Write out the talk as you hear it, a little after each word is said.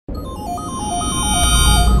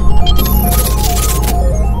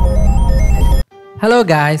Hello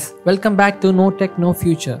guys, welcome back to No Tech No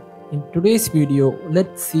Future. In today's video,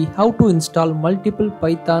 let's see how to install multiple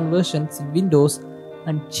Python versions in Windows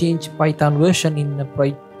and change Python version in a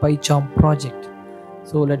PyCharm project.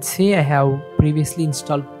 So let's say I have previously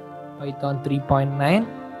installed Python 3.9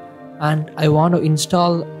 and I want to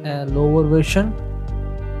install a lower version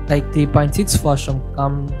like 3.6 for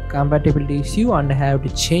some compatibility issue, and I have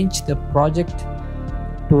to change the project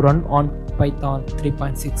to run on Python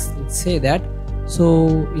 3.6. let's say that. So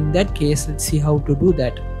in that case, let's see how to do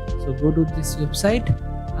that. So go to this website.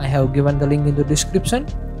 I have given the link in the description.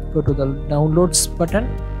 Go to the downloads button,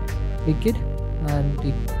 click it, and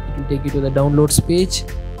it will take you to the downloads page.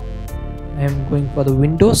 I am going for the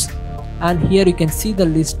Windows, and here you can see the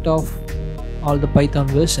list of all the Python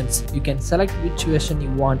versions. You can select which version you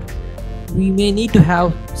want. We may need to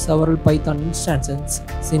have several Python instances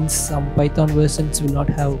since some Python versions will not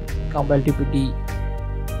have compatibility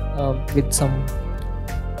with some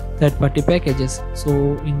third-party packages.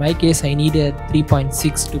 So in my case, I need a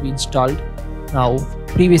 3.6 to be installed. Now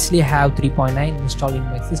previously I have 3.9 installed in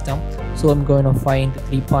my system, so I'm going to find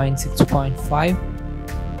 3.6.5,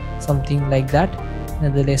 something like that,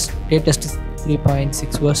 and the latest is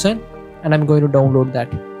 3.6 version, and I'm going to download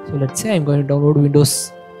that. So let's say I'm going to download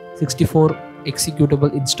Windows 64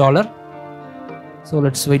 executable installer. So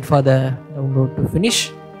let's wait for the download to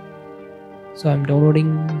finish. So I'm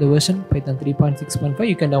downloading the version Python 3.6.5.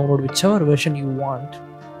 You can download whichever version you want,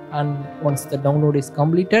 and once the download is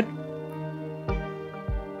completed,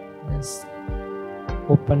 just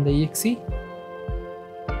open the exe.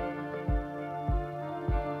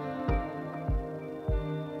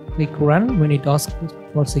 Click run when it asks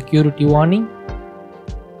for security warning,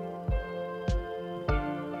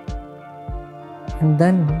 and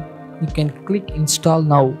then you can click install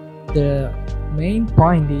now. The main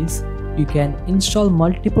point is you can install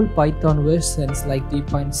multiple Python versions like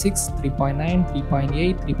 3.6, 3.9,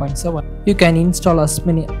 3.8, 3.7. You can install as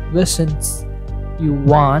many versions you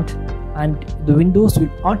want, and the Windows will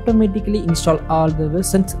automatically install all the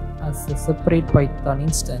versions as a separate Python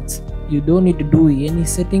instance. You don't need to do any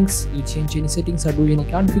settings, you change any settings or do any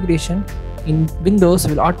configuration. In Windows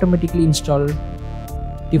will automatically install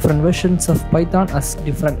different versions of Python as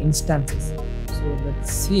different instances. So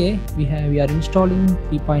let's see, we are installing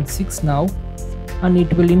 3.6 now, and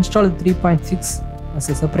it will install 3.6 as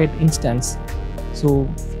a separate instance. So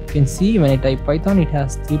you can see when I type Python, it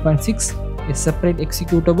has 3.6 a separate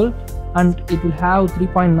executable, and it will have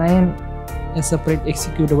 3.9 a separate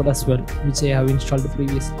executable as well, which I have installed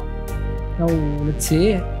previously. Now let's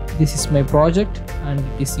say this is my project and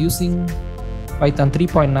it is using Python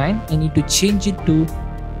 3.9. I need to change it to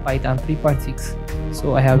Python 3.6.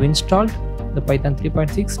 So I have installed the Python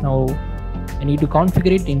 3.6. now I need to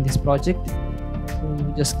configure it in this project.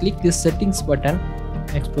 So just click this settings button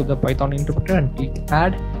next to the Python interpreter and click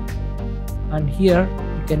add, and here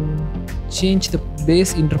you can change the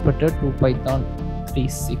base interpreter to Python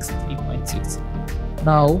 3.6.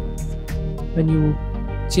 Now when you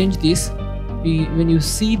change this, when you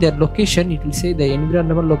see the location, it will say the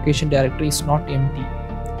environment location directory is not empty.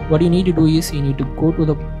 What you need to do is you need to go to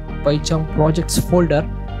the PyCharm projects folder,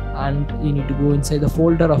 and you need to go inside the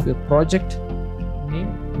folder of your project name.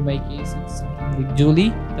 In my case, it's something like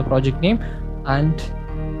Julie, the project name, and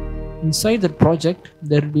inside that project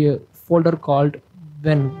there will be a folder called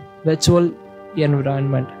venv, virtual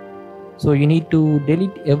environment. So you need to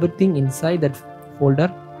delete everything inside that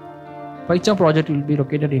folder. PyCharm project will be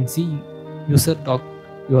located in C user doc,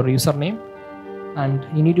 your username, and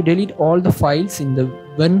you need to delete all the files in the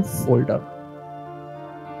venv folder.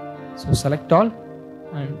 So select all,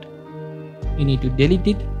 and you need to delete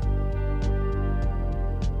it.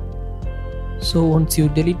 So once you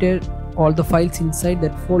deleted all the files inside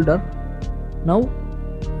that folder, now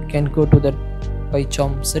you can go to the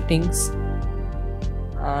PyCharm settings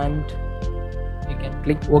and you can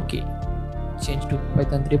click OK. Change to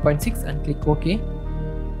Python 3.6 and click OK.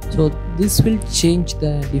 So this will change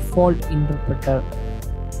the default interpreter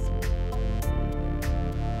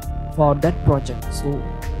for that project. So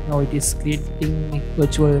now it is creating a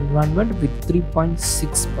virtual environment with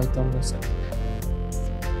 3.6 Python version.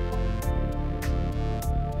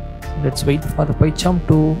 Let's wait for the PyCharm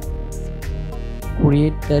to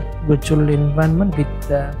create that virtual environment with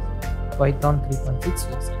the Python 3.6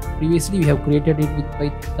 version. Previously we have created it with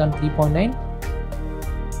Python 3.9.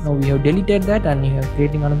 Now we have deleted that and we are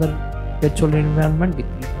creating another virtual environment with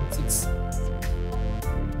 3.6.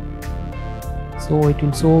 So it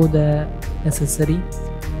will show the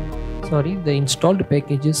the installed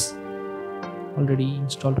packages, already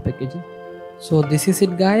installed packages. So this is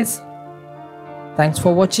it guys. Thanks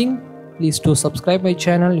for watching. Please do subscribe my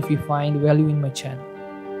channel if you find value in my channel.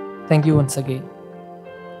 Thank you once again.